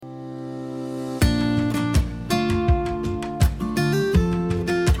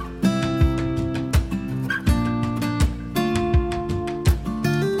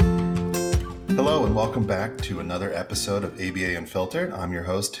welcome back to another episode of ABA Unfiltered. I'm your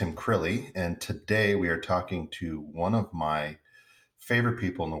host, Tim Crilly, and today we are talking to one of my favorite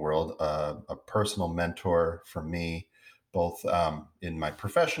people in the world, a personal mentor for me, both in my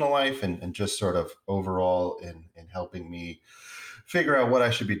professional life and just sort of overall in helping me figure out what I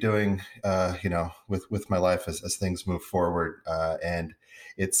should be doing, with my life as things move forward. And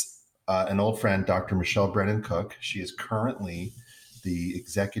it's an old friend, Dr. Michelle Brennan Cook. She is currently the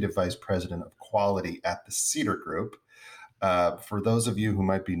Executive Vice President of Quality at the Cedar Group. For those of you who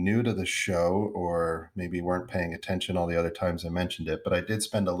might be new to the show or maybe weren't paying attention all the other times I mentioned it, but I did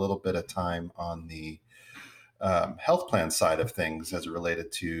spend a little bit of time on the health plan side of things as it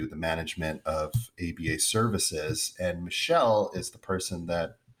related to the management of ABA services. And Michelle is the person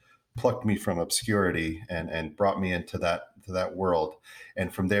that plucked me from obscurity and brought me into that world.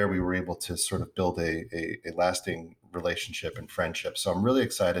 And from there, we were able to sort of build a lasting relationship and friendship. So I'm really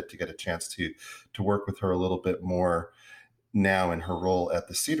excited to get a chance to work with her a little bit more now in her role at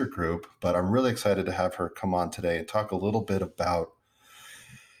the Cedar Group. But I'm really excited to have her come on today and talk a little bit about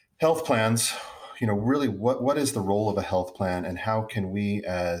health plans. Really what is the role of a health plan, and how can we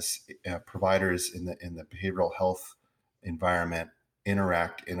as providers in the behavioral health environment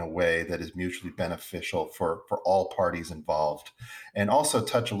interact in a way that is mutually beneficial for all parties involved, and also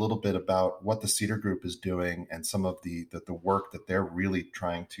touch a little bit about what the Cedar Group is doing and some of the work that they're really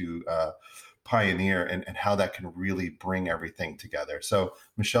trying to pioneer and how that can really bring everything together. So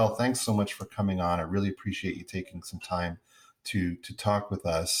Michelle, thanks so much for coming on. I really appreciate you taking some time to talk with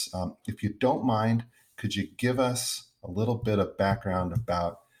us. If you don't mind, could you give us a little bit of background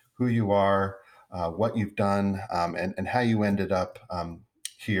about who you are, what you've done, and how you ended up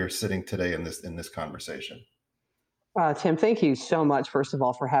here sitting today in this conversation? Tim, thank you so much, first of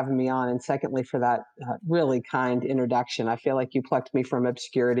all, for having me on. And secondly, for that really kind introduction. I feel like you plucked me from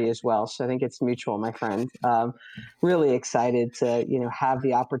obscurity as well. So I think it's mutual, my friend. Really excited to, have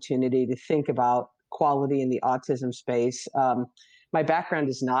the opportunity to think about quality in the autism space. My background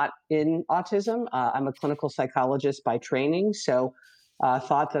is not in autism. I'm a clinical psychologist by training. So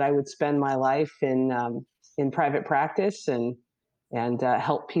thought that I would spend my life in private practice and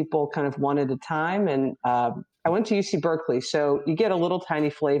help people kind of one at a time. And I went to UC Berkeley, so you get a little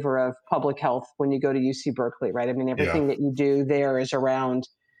tiny flavor of public health when you go to UC Berkeley, right? I mean, everything that you do there is around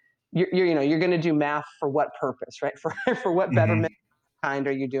you're going to do math for what purpose, right? For what betterment kind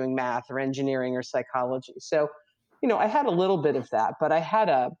are you doing math or engineering or psychology? So, I had a little bit of that, but I had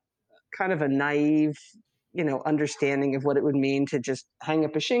a kind of a naive, understanding of what it would mean to just hang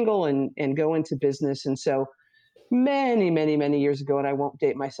up a shingle and go into business. And so many, many, many years ago, and I won't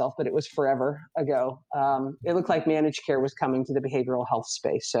date myself, but it was forever ago, it looked like managed care was coming to the behavioral health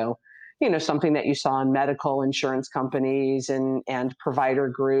space. So, something that you saw in medical insurance companies and provider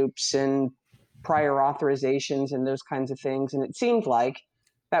groups and prior authorizations and those kinds of things. And it seemed like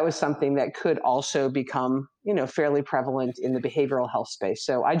that was something that could also become, fairly prevalent in the behavioral health space.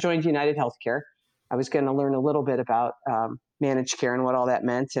 So I joined United Healthcare. I was going to learn a little bit about managed care and what all that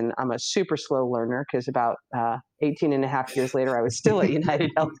meant. And I'm a super slow learner because about 18 and a half years later, I was still at United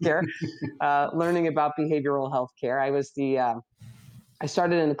Healthcare learning about behavioral health care. I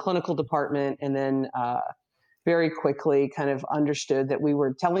started in the clinical department and then very quickly kind of understood that we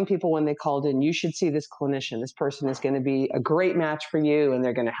were telling people when they called in, you should see this clinician. This person is going to be a great match for you, and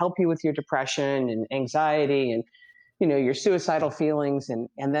they're going to help you with your depression and anxiety and your suicidal feelings.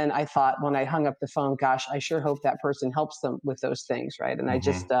 And then I thought when I hung up the phone, gosh, I sure hope that person helps them with those things, right? And I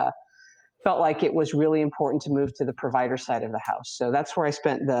just felt like it was really important to move to the provider side of the house. So that's where I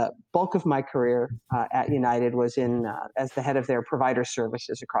spent the bulk of my career at United, was in as the head of their provider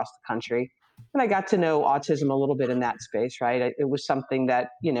services across the country. And I got to know autism a little bit in that space, right? It was something that,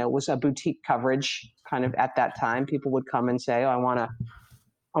 was a boutique coverage kind of at that time. People would come and say, oh, I want to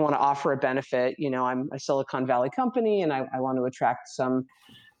offer a benefit. I'm a Silicon Valley company and I want to attract some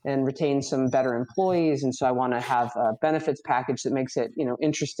and retain some better employees. And so I want to have a benefits package that makes it,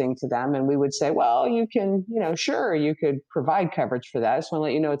 interesting to them. And we would say, well, you can, sure, you could provide coverage for that. I just want to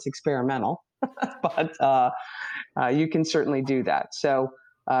let you know it's experimental, but you can certainly do that. So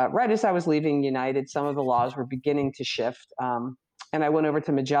right as I was leaving United, some of the laws were beginning to shift. And I went over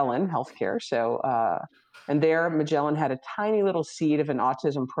to Magellan Healthcare. So, and there Magellan had a tiny little seed of an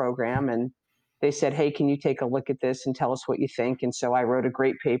autism program. And they said, hey, can you take a look at this and tell us what you think? And so I wrote a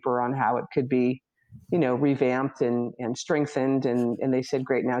great paper on how it could be, revamped and strengthened. And they said,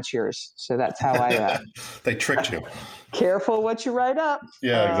 great, now it's yours. So that's how I... They tricked you. Careful what you write up.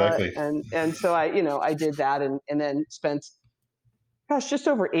 Yeah, exactly. And so I did that and then spent gosh, just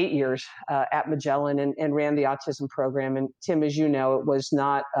over 8 years at Magellan and ran the autism program. And Tim, as you know, it was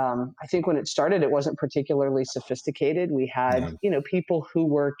not, I think when it started, it wasn't particularly sophisticated. We had, people who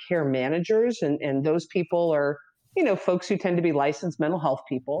were care managers, and those people are, folks who tend to be licensed mental health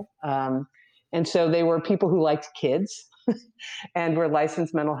people. And so they were people who liked kids and were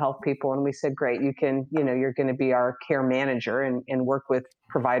licensed mental health people. And we said, great, you can, you're going to be our care manager and work with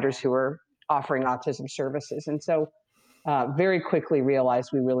providers who are offering autism services. And so very quickly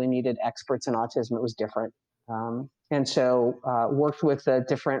realized we really needed experts in autism. It was different. And so worked with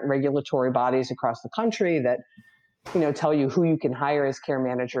different regulatory bodies across the country that, tell you who you can hire as care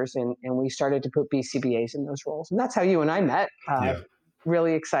managers. And we started to put BCBAs in those roles. And that's how you and I met.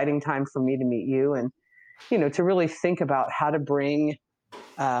 Really exciting time for me to meet you and, to really think about how to bring,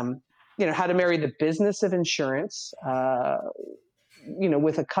 how to marry the business of insurance,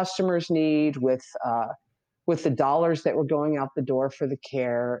 with a customer's need, with the dollars that were going out the door for the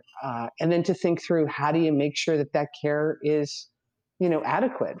care, and then to think through how do you make sure that that care is,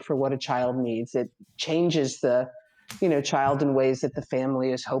 adequate for what a child needs. It changes the, child in ways that the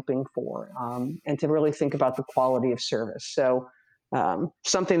family is hoping for, and to really think about the quality of service. So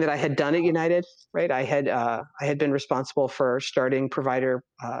something that I had done at United, right? I had been responsible for starting provider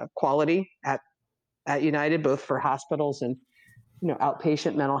quality at United, both for hospitals and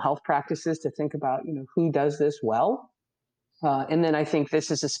outpatient mental health practices, to think about, who does this well. And then I think this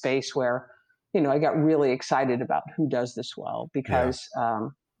is a space where, I got really excited about who does this well, because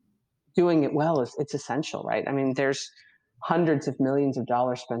doing it well it's essential, right? I mean, there's hundreds of millions of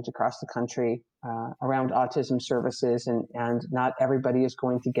dollars spent across the country around autism services, and not everybody is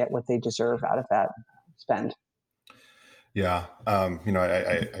going to get what they deserve out of that spend. Yeah. I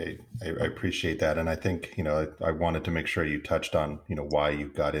appreciate that. And I think, I wanted to make sure you touched on, why you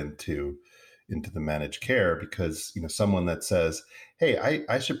got into the managed care, because, someone that says, hey,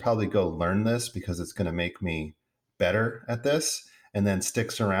 I should probably go learn this because it's going to make me better at this, and then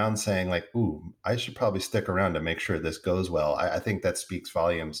sticks around saying like, ooh, I should probably stick around to make sure this goes well. I think that speaks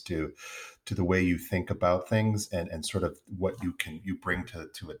volumes to the way you think about things, and sort of what you bring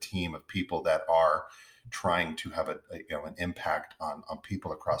to a team of people that are trying to have an impact on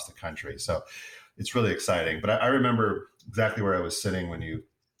people across the country. So it's really exciting. But I remember exactly where I was sitting when you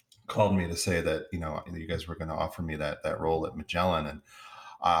called me to say that, you guys were going to offer me that role at Magellan. And,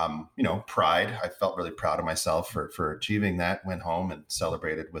 pride, I felt really proud of myself for achieving that. Went home and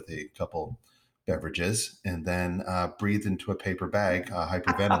celebrated with a couple beverages, and then breathed into a paper bag,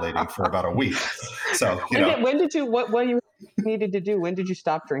 hyperventilating for about a week. So, when did you, what you needed to do? When did you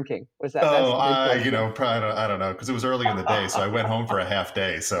stop drinking? Was that? Oh, probably, I don't know, because it was early in the day, so I went home for a half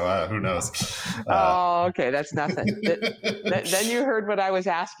day. So who knows? Okay, that's nothing. Then you heard what I was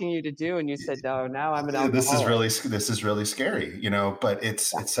asking you to do, and you said, "No, now I'm an alcoholic." This is really scary, but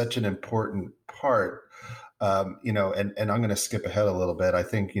it's such an important part, and I'm going to skip ahead a little bit. I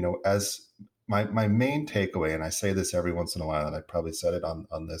think, as my main takeaway, and I say this every once in a while, and I probably said it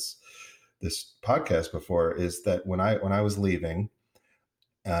on this podcast before, is that when I was leaving,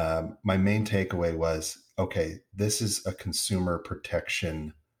 my main takeaway was, okay, this is a consumer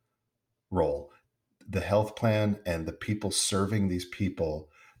protection role. The health plan and the people serving these people,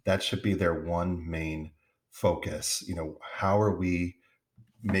 that should be their one main focus. How are we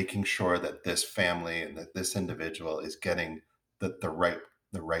making sure that this family and that this individual is getting the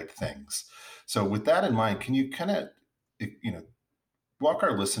right things? So with that in mind, can you kind of, walk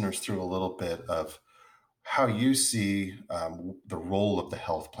our listeners through a little bit of how you see the role of the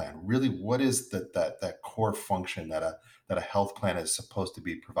health plan? Really, what is that core function that a health plan is supposed to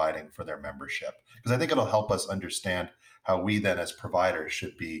be providing for their membership? Because I think it'll help us understand how we then as providers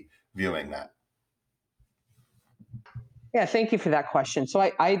should be viewing that. Yeah, thank you for that question. So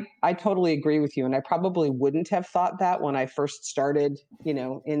I totally agree with you, and I probably wouldn't have thought that when I first started,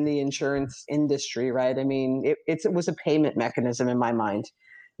 in the insurance industry, right? I mean, it was a payment mechanism in my mind.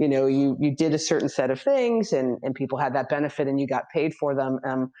 You did a certain set of things, and people had that benefit, and you got paid for them.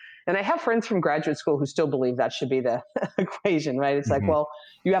 And I have friends from graduate school who still believe that should be the equation, right? It's like, well,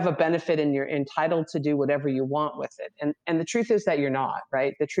 you have a benefit and you're entitled to do whatever you want with it. And the truth is that you're not,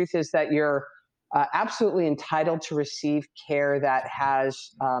 right? The truth is that you're absolutely entitled to receive care that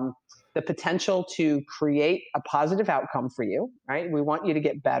has the potential to create a positive outcome for you, right? We want you to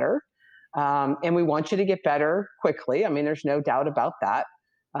get better, and we want you to get better quickly. I mean, there's no doubt about that.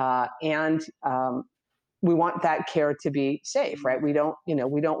 And we want that care to be safe, right? We don't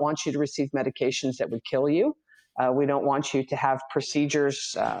want you to receive medications that would kill you. We don't want you to have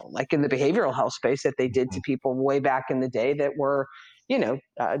procedures like in the behavioral health space that they did to people way back in the day that were,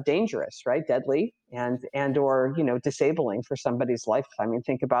 dangerous, right? Deadly or, disabling for somebody's life. I mean,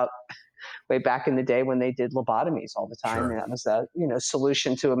 think about way back in the day when they did lobotomies all the time. Sure. And that was a,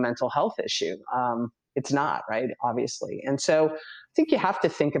 solution to a mental health issue. It's not, right? Obviously. And so I think you have to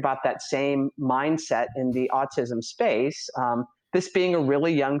think about that same mindset in the autism space. This being a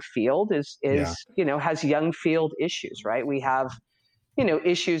really young field Yeah. has young field issues, right? We have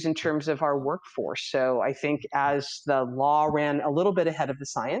issues in terms of our workforce. So I think as the law ran a little bit ahead of the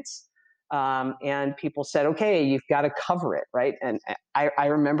science, and people said, okay, you've got to cover it, right? And I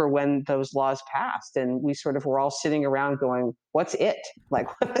remember when those laws passed, and we sort of were all sitting around going, what's it? Like,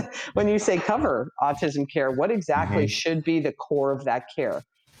 when you say cover autism care, what exactly should be the core of that care?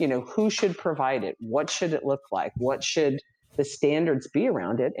 Who should provide it? What should it look like? What should the standards be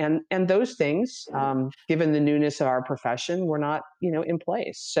around it? And those things, given the newness of our profession, were not, in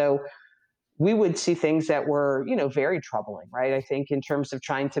place. So we would see things that were, very troubling, right? I think in terms of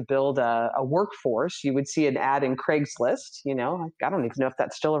trying to build a workforce, you would see an ad in Craigslist. I don't even know if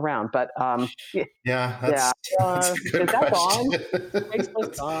that's still around, but Yeah, yeah, that's a good is that question. gone?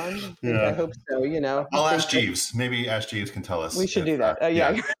 Craigslist gone? Yeah. I hope so. I'll ask Jeeves. Maybe Ask Jeeves can tell us. We should do that.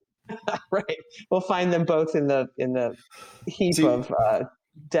 Yeah. Right. We'll find them both in the heap of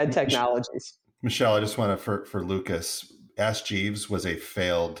dead technologies. Michelle, I just want to for Lucas. Ask Jeeves was a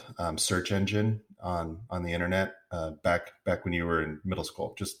failed search engine on the internet back when you were in middle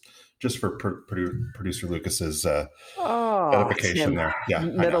school. Just for producer Lucas's edification Tim, there. Yeah,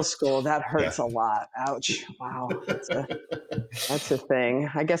 middle school, that hurts a lot. Ouch! Wow, that's a thing.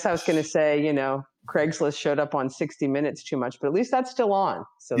 I guess I was going to say, Craigslist showed up on 60 Minutes too much, but at least that's still on.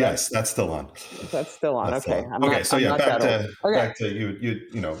 So yes, that's still on. That's still on. That's okay. Still on. Back to you.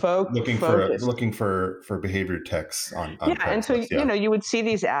 Looking for behavior techs on yeah, Craigslist. And so you would see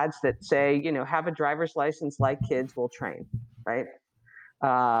these ads that say, have a driver's license like kids will train, right?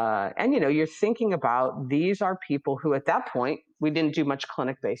 And you're thinking about, these are people who at that point, we didn't do much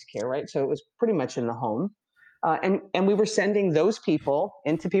clinic-based care, right? So it was pretty much in the home. And we were sending those people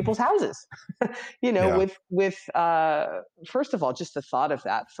into people's houses, with first of all, just the thought of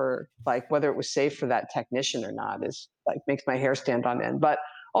that, for like whether it was safe for that technician or not is like makes my hair stand on end, but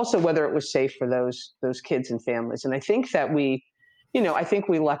also whether it was safe for those kids and families. And I think that we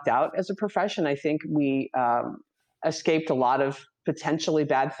lucked out as a profession. I think we escaped a lot of potentially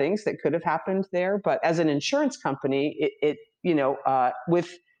bad things that could have happened there. But as an insurance company,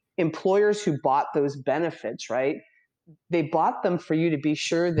 with employers who bought those benefits, right? They bought them for you to be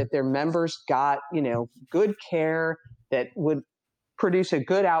sure that their members got, good care that would produce a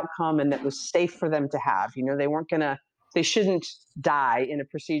good outcome and that was safe for them to have. They shouldn't die in a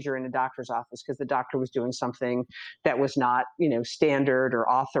procedure in a doctor's office because the doctor was doing something that was not, standard or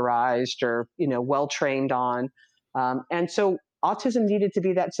authorized or, well trained on. And so autism needed to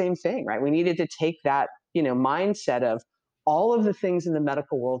be that same thing, right? We needed to take that, mindset of all of the things in the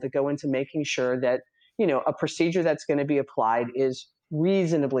medical world that go into making sure that, a procedure that's going to be applied is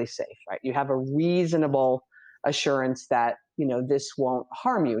reasonably safe, right? You have a reasonable assurance that, this won't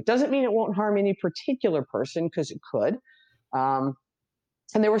harm you. It doesn't mean it won't harm any particular person, because it could. And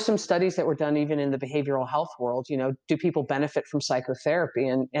there were some studies that were done even in the behavioral health world, do people benefit from psychotherapy?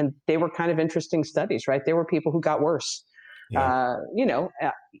 And they were kind of interesting studies, right? There were people who got worse. Yeah.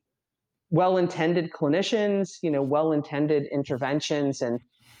 Well-intended clinicians, well-intended interventions,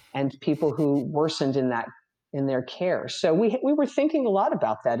 and people who worsened in their care. So we were thinking a lot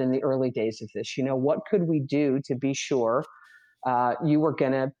about that in the early days of this. What could we do to be sure you were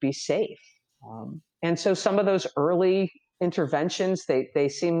going to be safe? And so some of those early interventions, they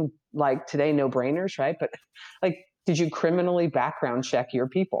seem like today no-brainers, right? But like, did you criminally background check your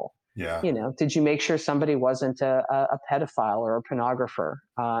people? Yeah. Did you make sure somebody wasn't a pedophile or a pornographer,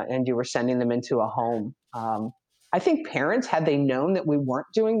 and you were sending them into a home? I think parents, had they known that we weren't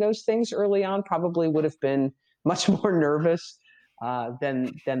doing those things early on, probably would have been much more nervous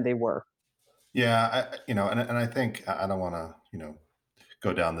than they were. Yeah, and I think I don't want to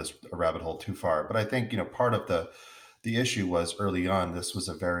go down this rabbit hole too far, but I think part of the issue was early on, this was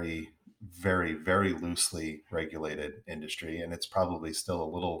a very, very, very loosely regulated industry, and it's probably still a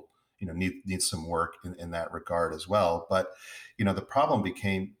little needs some work in that regard as well. But the problem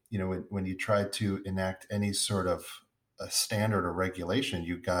became when you tried to enact any sort of a standard or regulation,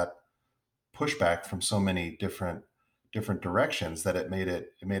 you got pushback from so many different directions that it made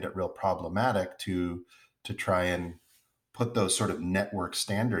it real problematic to try and put those sort of network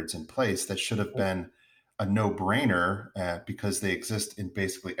standards in place that should have been a no-brainer because they exist in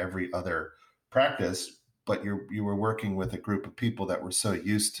basically every other practice. But you were working with a group of people that were so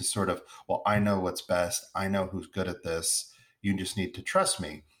used to sort of, well, I know what's best, I know who's good at this, You just need to trust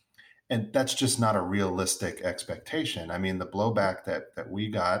me. And that's just not a realistic expectation. I mean, the blowback that we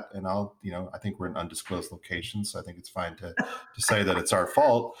got, and I think we're in undisclosed locations, so I think it's fine to say that it's our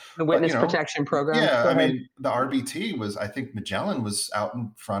fault. The But witness protection program. yeah, Go I ahead. mean, the RBT was, I think Magellan was out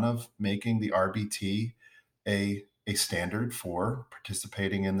in front of making the RBT a standard for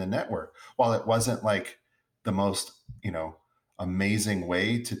participating in the network. While it wasn't like the most, amazing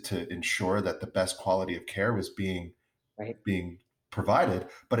way to ensure that the best quality of care was being Right. provided,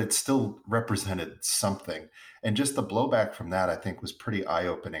 but it still represented something. And just the blowback from that, I think, was pretty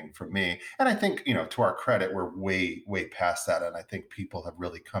eye-opening for me. And I think, to our credit, we're way, way past that. And I think people have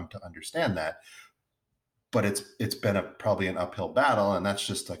really come to understand that. But it's been probably an uphill battle, and that's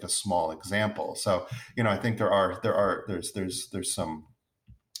just like a small example. So, I think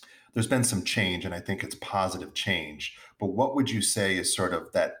there's been some change, and I think it's positive change. But what would you say is sort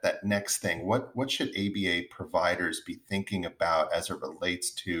of that next thing? What should ABA providers be thinking about as it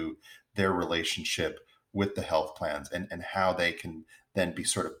relates to their relationship with the health plans, and how they can then be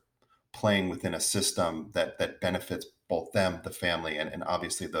sort of playing within a system that benefits both them, the family, and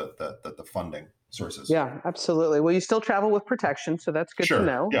obviously the funding sources? Yeah, absolutely. Well, you still travel with protection, so that's good to Sure.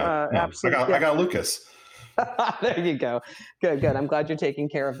 know. Yeah. No, Absolutely. I got Lucas. There you go. Good. I'm glad you're taking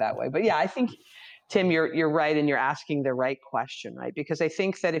care of that way. But yeah, I think, Tim, you're right, and you're asking the right question, right? Because I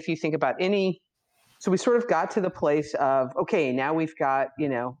think that if you think about so we sort of got to the place of, okay, now we've got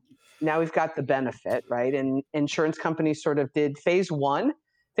the benefit, right? And insurance companies sort of did phase one.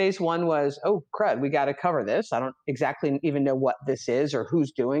 Phase one was, oh crud, we got to cover this. I don't exactly even know what this is or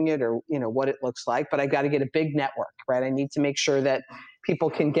who's doing it or what it looks like, but I got to get a big network, right? I need to make sure that people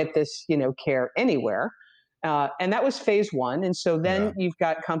can get this care anywhere. And that was phase one. And so then you've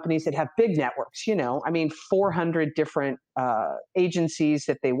got companies that have big networks, 400 different agencies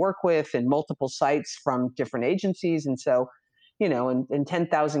that they work with and multiple sites from different agencies. And so, and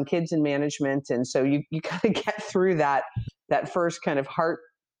 10,000 kids in management. And so you kind of get through that first kind of heart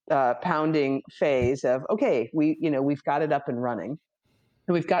pounding phase of, okay, we've got it up and running.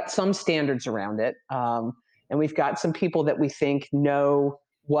 And we've got some standards around it. And we've got some people that we think know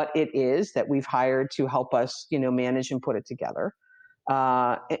what it is that we've hired to help us, manage and put it together.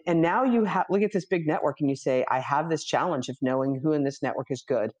 And now you look at this big network and you say, I have this challenge of knowing who in this network is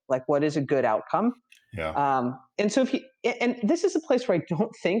good. Like, what is a good outcome? Yeah. And so and this is a place where I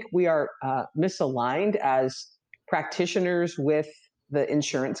don't think we are misaligned as practitioners with the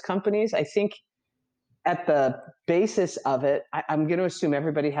insurance companies. I think at the basis of it, I'm going to assume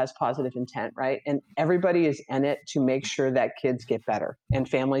everybody has positive intent, right? And everybody is in it to make sure that kids get better and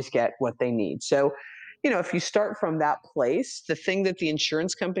families get what they need. So, if you start from that place, the thing that the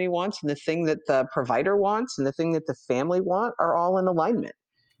insurance company wants and the thing that the provider wants and the thing that the family want are all in alignment.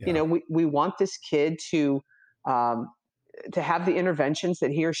 Yeah. We want this kid to have the interventions that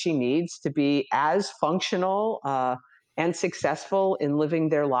he or she needs to be as functional and successful in living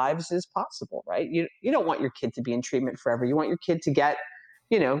their lives as possible, right? You don't want your kid to be in treatment forever. You want your kid to get,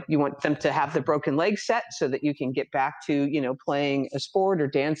 you want them to have the broken leg set so that you can get back to, playing a sport or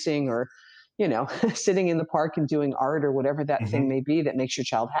dancing or, sitting in the park and doing art or whatever that thing may be that makes your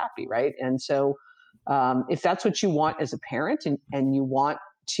child happy, right? And so if that's what you want as a parent and you want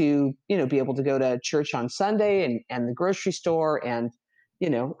to, be able to go to church on Sunday and the grocery store and,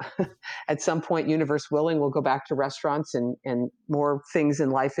 at some point, universe willing, we'll go back to restaurants and more things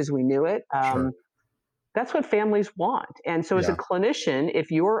in life as we knew it. Sure. That's what families want. And so as a clinician, if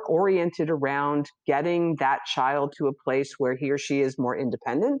you're oriented around getting that child to a place where he or she is more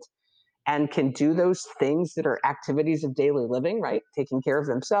independent and can do those things that are activities of daily living, right? Taking care of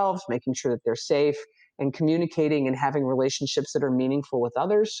themselves, making sure that they're safe, and communicating and having relationships that are meaningful with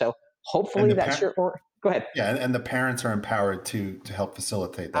others. So hopefully that's go ahead. Yeah, and the parents are empowered to help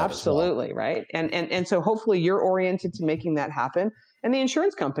facilitate that. Absolutely, as well. right? And so hopefully you're oriented to making that happen, and the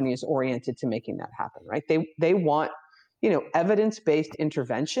insurance company is oriented to making that happen, right? They want, evidence-based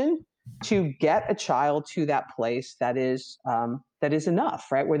intervention to get a child to that place that is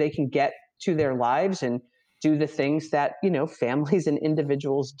enough, right? Where they can get to their lives and do the things that, families and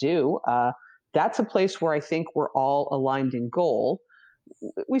individuals do. That's a place where I think we're all aligned in goal.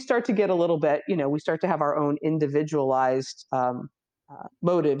 We start to get a little bit, we start to have our own individualized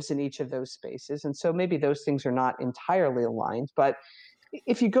motives in each of those spaces. And so maybe those things are not entirely aligned. But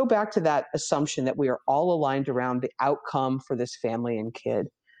if you go back to that assumption that we are all aligned around the outcome for this family and kid,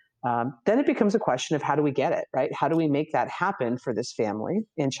 then it becomes a question of how do we get it, right? How do we make that happen for this family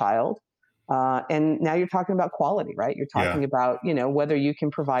and child? And now you're talking about quality, right? You're talking about, whether you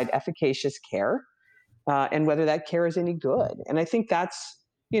can provide efficacious care and whether that care is any good. And I think that's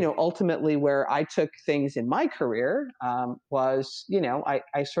ultimately where I took things in my career was,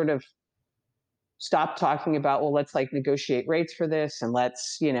 I sort of stopped talking about, well, let's like negotiate rates for this and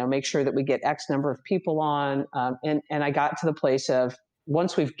let's, make sure that we get X number of people on. And I got to the place of,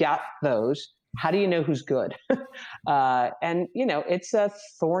 once we've got those, how do you know who's good? And, it's a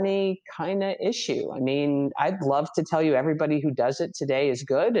thorny kind of issue. I mean, I'd love to tell you everybody who does it today is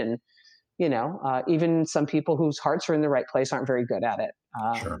good. And, even some people whose hearts are in the right place aren't very good at it.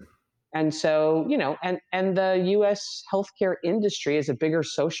 Sure. And so, and the US healthcare industry is a bigger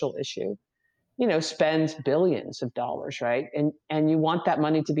social issue, spends billions of dollars, right? And you want that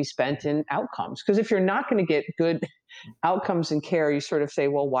money to be spent in outcomes. Because if you're not going to get good outcomes and care, you sort of say,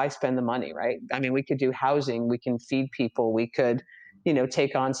 well, why spend the money, right? I mean, we could do housing, we can feed people, we could,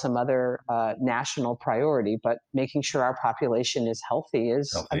 take on some other national priority, but making sure our population is healthy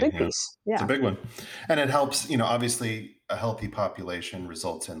is a big piece. Yeah. It's a big one. And it helps, obviously a healthy population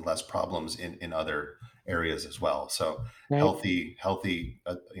results in less problems in other areas as well. So right. healthy,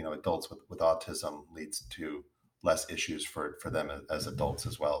 adults with autism leads to less issues for them as adults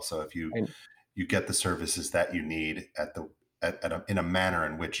as well. So if you get the services that you need in a manner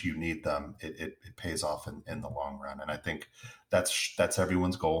in which you need them, it pays off in the long run. And I think that's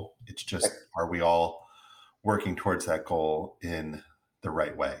everyone's goal. It's just, are we all working towards that goal in the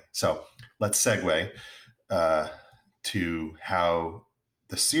right way? So let's segue to how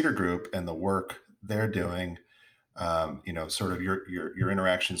the Cedar Group and the work they're doing, sort of your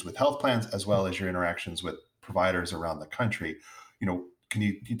interactions with health plans as well as your interactions with providers around the country. Can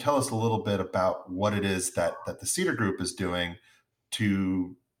you tell us a little bit about what it is that the Cedar Group is doing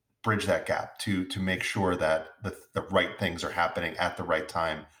to bridge that gap, to make sure that the right things are happening at the right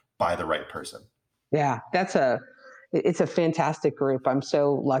time by the right person? Yeah, it's a fantastic group. I'm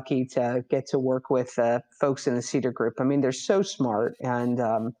so lucky to get to work with folks in the Cedar Group. I mean, they're so smart and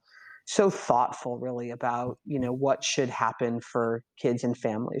so thoughtful, really, about what should happen for kids and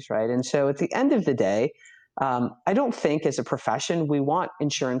families, right? And so, at the end of the day, I don't think as a profession we want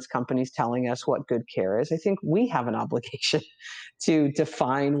insurance companies telling us what good care is. I think we have an obligation to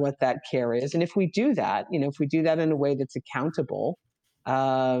define what that care is. And if we do that, if we do that in a way that's accountable,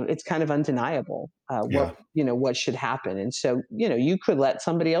 it's kind of undeniable what should happen. And so, you could let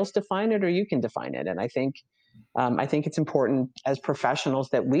somebody else define it or you can define it. And I think it's important as professionals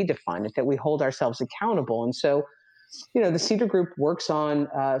that we define it, that we hold ourselves accountable. And so, the Cedar Group works on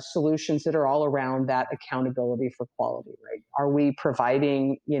solutions that are all around that accountability for quality, right? Are we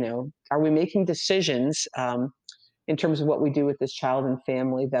providing, are we making decisions in terms of what we do with this child and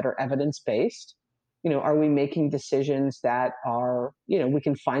family that are evidence-based? Are we making decisions that are, we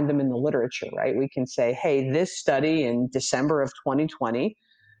can find them in the literature, right? We can say, hey, this study in December of 2020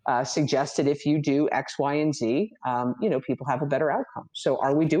 suggested if you do X, Y, and Z, people have a better outcome. So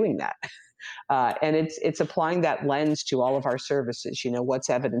are we doing that? And it's applying that lens to all of our services. What's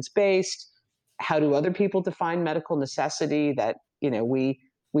evidence-based? How do other people define medical necessity that,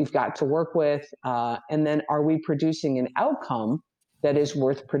 we've got to work with? And then are we producing an outcome that is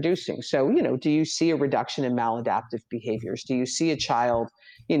worth producing? So, do you see a reduction in maladaptive behaviors? Do you see a child,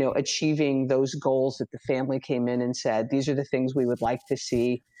 achieving those goals that the family came in and said, these are the things we would like to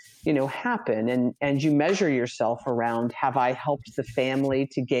see, happen? And you measure yourself around, have I helped the family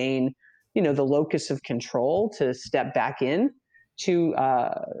to gain, the locus of control to step back in to,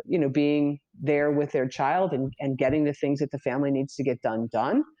 being there with their child and getting the things that the family needs to get done.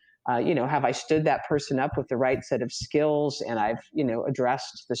 Have I stood that person up with the right set of skills and I've,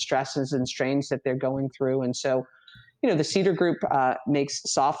 addressed the stresses and strains that they're going through? And so, the Cedar Group makes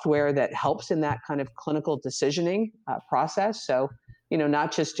software that helps in that kind of clinical decisioning process. So,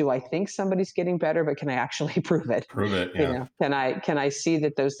 not just do I think somebody's getting better, but can I actually prove it? Prove it, yeah. Can I see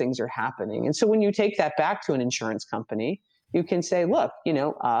that those things are happening? And so when you take that back to an insurance company, you can say, look,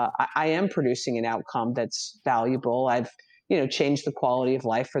 I am producing an outcome that's valuable. I've, changed the quality of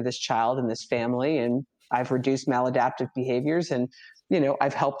life for this child and this family, and I've reduced maladaptive behaviors, and,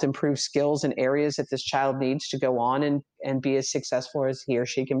 I've helped improve skills in areas that this child needs to go on and be as successful as he or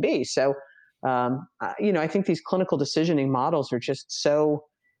she can be. So, I think these clinical decisioning models are just so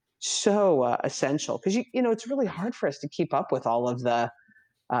essential because, it's really hard for us to keep up with all of the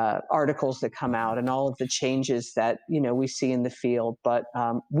articles that come out and all of the changes that, we see in the field, but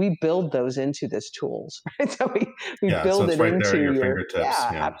we build those into this tools, right? So we build it right into there at your fingertips.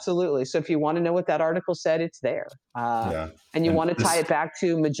 Yeah, absolutely. So if you want to know what that article said, it's there. And you want to tie it back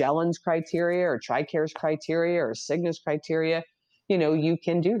to Magellan's criteria or TRICARE's criteria or Cigna's criteria, you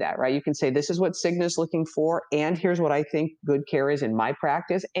can do that, right? You can say, this is what Cigna is looking for, and here's what I think good care is in my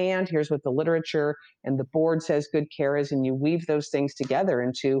practice, and here's what the literature and the board says good care is, and you weave those things together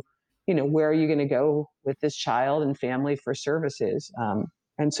into, where are you going to go with this child and family for services?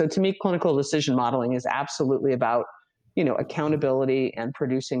 And so to me, clinical decision modeling is absolutely about, accountability and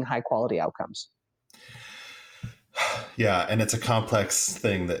producing high quality outcomes. Yeah, and it's a complex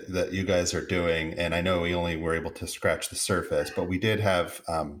thing that you guys are doing, and I know we only were able to scratch the surface, but we did have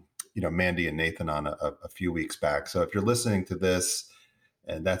Mandy and Nathan on a few weeks back. So if you're listening to this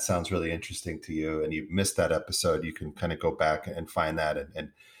and that sounds really interesting to you, and you've missed that episode, you can kind of go back and find that. And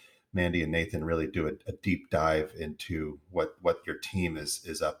Mandy and Nathan really do a deep dive into what your team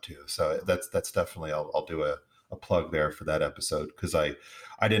is up to. So that's definitely I'll do a plug there for that episode, because I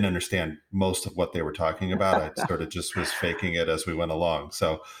didn't understand most of what they were talking about. I sort of just was faking it as we went along.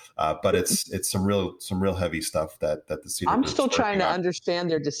 So, but it's some real heavy stuff that the Cedar I'm Group's still trying to on. understand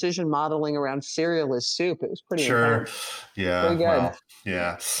their decision modeling around cereal as soup. It was pretty Sure. intense. Yeah. Pretty good. Well,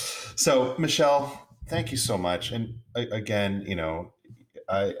 yeah. So Michelle, thank you so much. And again,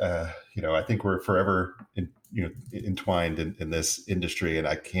 I think we're forever entwined in this industry, and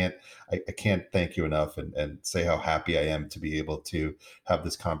I can't thank you enough and say how happy I am to be able to have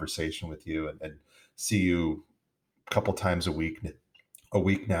this conversation with you and see you a couple times a week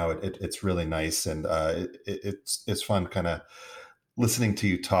now. It's really nice, and it's fun kind of listening to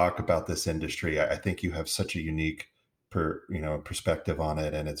you talk about this industry. I think you have such a unique perspective on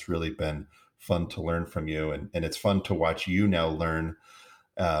it, and it's really been fun to learn from you, and it's fun to watch you now learn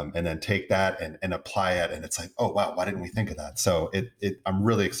and then take that and apply it. And it's like, oh, wow, why didn't we think of that? So I'm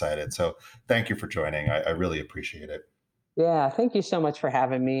really excited. So thank you for joining. I really appreciate it. Yeah, thank you so much for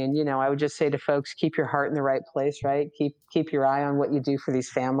having me. And, I would just say to folks, keep your heart in the right place, right? Keep your eye on what you do for these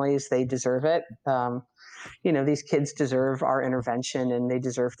families. They deserve it. These kids deserve our intervention, and they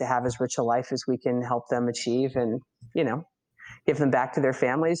deserve to have as rich a life as we can help them achieve, and, give them back to their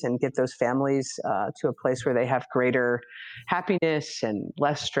families and get those families to a place where they have greater happiness and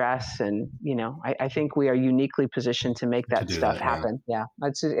less stress. And, I think we are uniquely positioned to make that stuff happen. Yeah.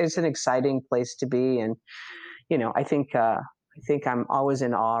 It's an exciting place to be. And, I think I'm always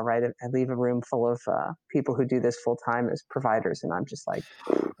in awe, right? I leave a room full of people who do this full time as providers, and I'm just like,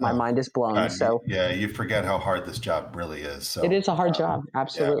 my mind is blown. God, so you forget how hard this job really is. So it is a hard job.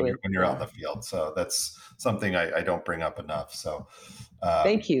 Absolutely. When you're out in the field. So that's something I don't bring up enough. So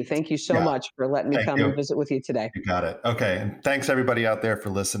thank you so much for letting me come and visit with you today. You got it. Okay. And thanks everybody out there for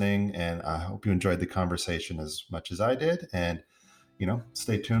listening. And I hope you enjoyed the conversation as much as I did. And,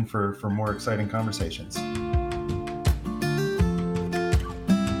 stay tuned for more exciting conversations.